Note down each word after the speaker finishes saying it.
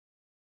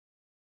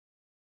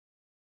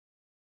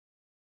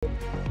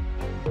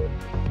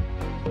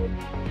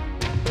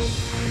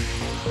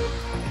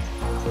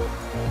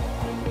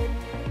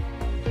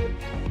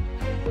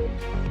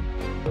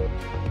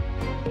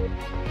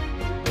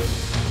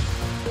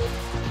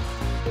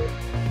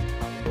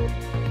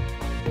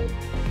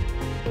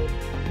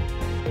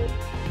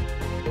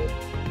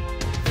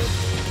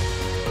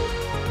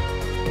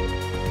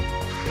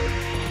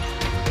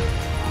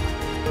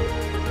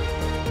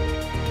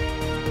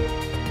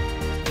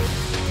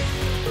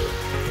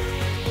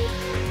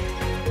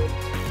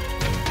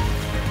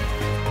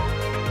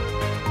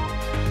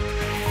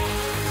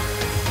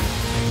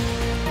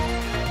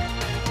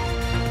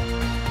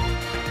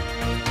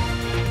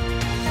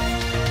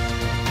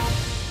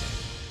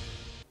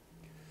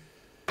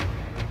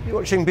You're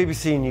watching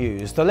BBC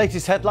News. The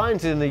latest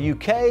headlines in the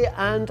UK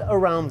and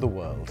around the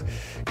world.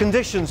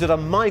 Conditions at a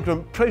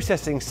migrant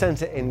processing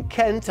centre in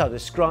Kent are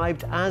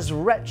described as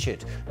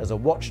wretched as a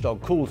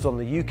watchdog calls on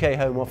the UK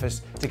Home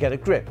Office to get a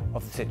grip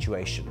of the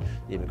situation.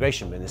 The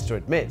Immigration Minister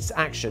admits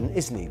action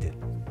is needed.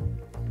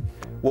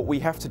 What we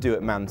have to do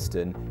at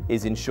Manston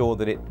is ensure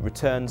that it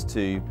returns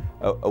to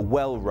a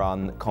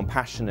well-run,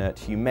 compassionate,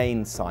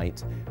 humane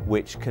site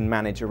which can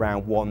manage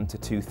around 1,000 to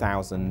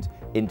 2,000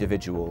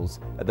 individuals.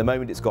 At the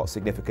moment it's got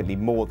significantly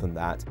more than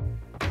that.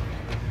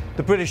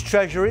 The British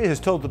Treasury has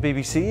told the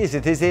BBC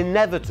it is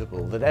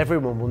inevitable that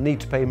everyone will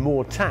need to pay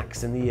more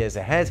tax in the years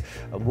ahead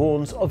and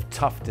warns of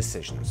tough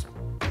decisions.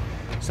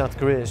 South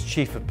Korea's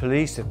chief of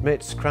police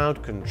admits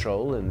crowd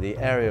control in the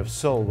area of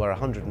Seoul where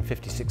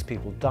 156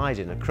 people died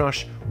in a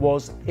crush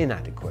was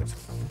inadequate.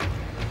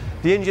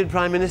 The Indian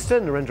Prime Minister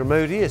Narendra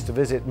Modi is to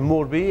visit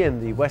Morbi in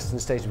the western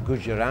state of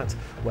Gujarat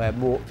where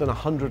more than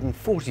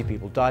 140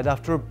 people died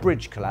after a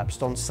bridge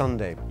collapsed on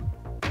Sunday.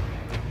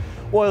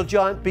 Oil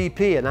giant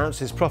BP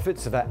announces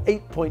profits of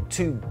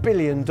 $8.2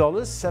 billion,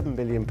 £7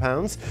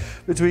 billion,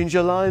 between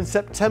July and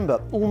September,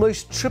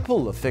 almost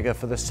triple the figure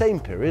for the same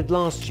period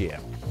last year.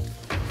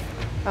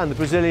 And the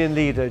Brazilian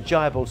leader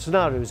Jair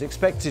Bolsonaro is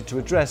expected to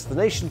address the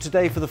nation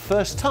today for the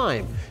first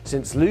time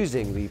since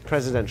losing the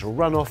presidential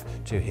runoff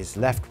to his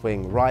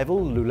left-wing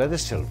rival Lula da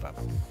Silva.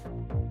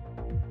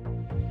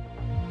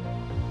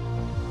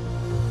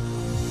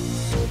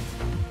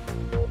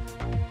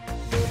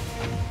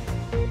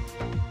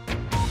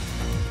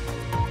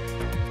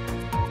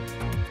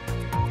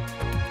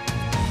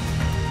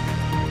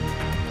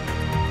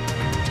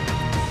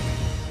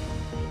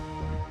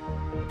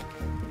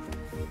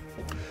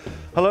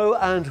 Hello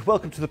and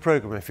welcome to the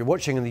programme if you're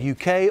watching in the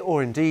UK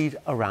or indeed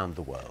around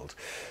the world.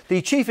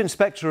 The Chief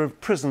Inspector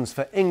of Prisons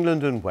for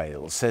England and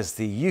Wales says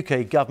the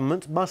UK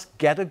government must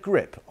get a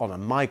grip on a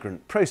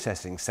migrant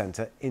processing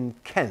centre in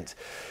Kent.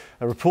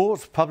 A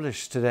report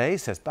published today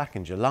says back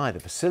in July the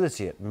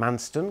facility at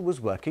Manston was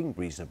working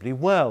reasonably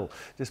well,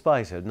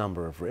 despite a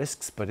number of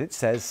risks, but it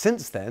says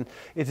since then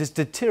it has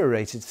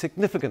deteriorated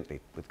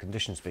significantly, with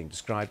conditions being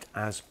described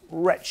as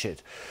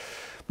wretched.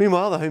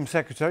 Meanwhile, the Home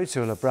Secretary,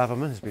 Suella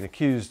Braverman, has been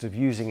accused of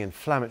using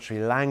inflammatory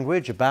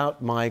language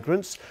about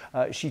migrants.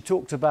 She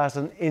talked about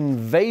an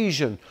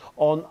invasion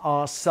on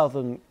our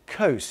southern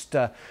coast.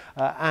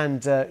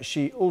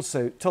 She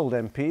also told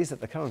MPs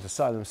that the current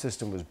asylum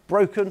system was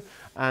broken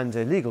and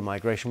illegal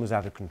migration was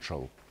out of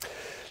control.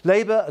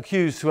 Labour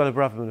accused Suella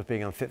Braverman of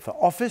being unfit for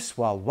office,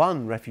 while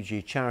one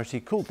refugee charity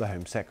called the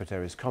Home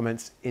Secretary's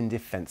comments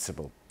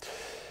indefensible.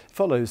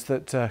 Follows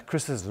that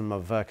criticism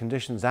of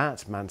conditions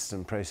at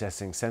Manston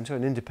Processing Centre,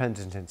 an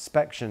independent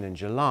inspection in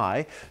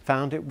July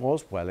found it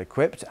was well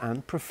equipped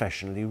and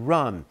professionally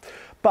run,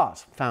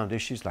 but found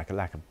issues like a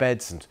lack of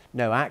beds and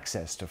no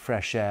access to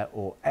fresh air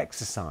or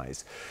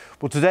exercise.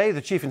 Well, today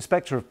the Chief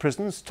Inspector of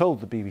Prisons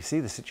told the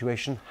BBC the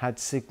situation had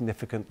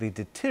significantly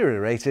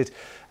deteriorated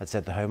and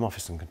said the Home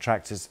Office and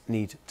contractors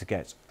need to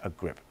get a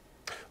grip.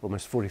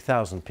 Almost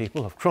 40,000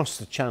 people have crossed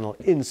the Channel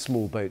in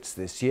small boats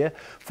this year.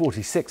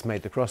 46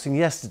 made the crossing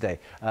yesterday.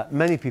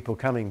 Many people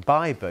coming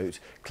by boat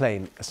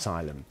claim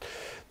asylum.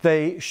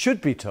 They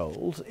should be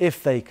told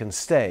if they can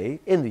stay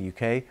in the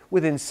UK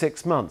within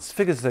 6 months.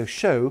 Figures though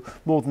show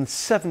more than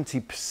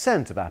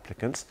 70% of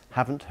applicants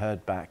haven't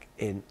heard back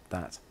in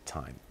that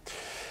time.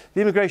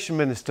 The Immigration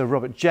Minister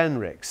Robert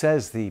Jenrick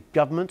says the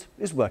government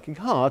is working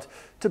hard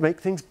to make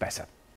things better.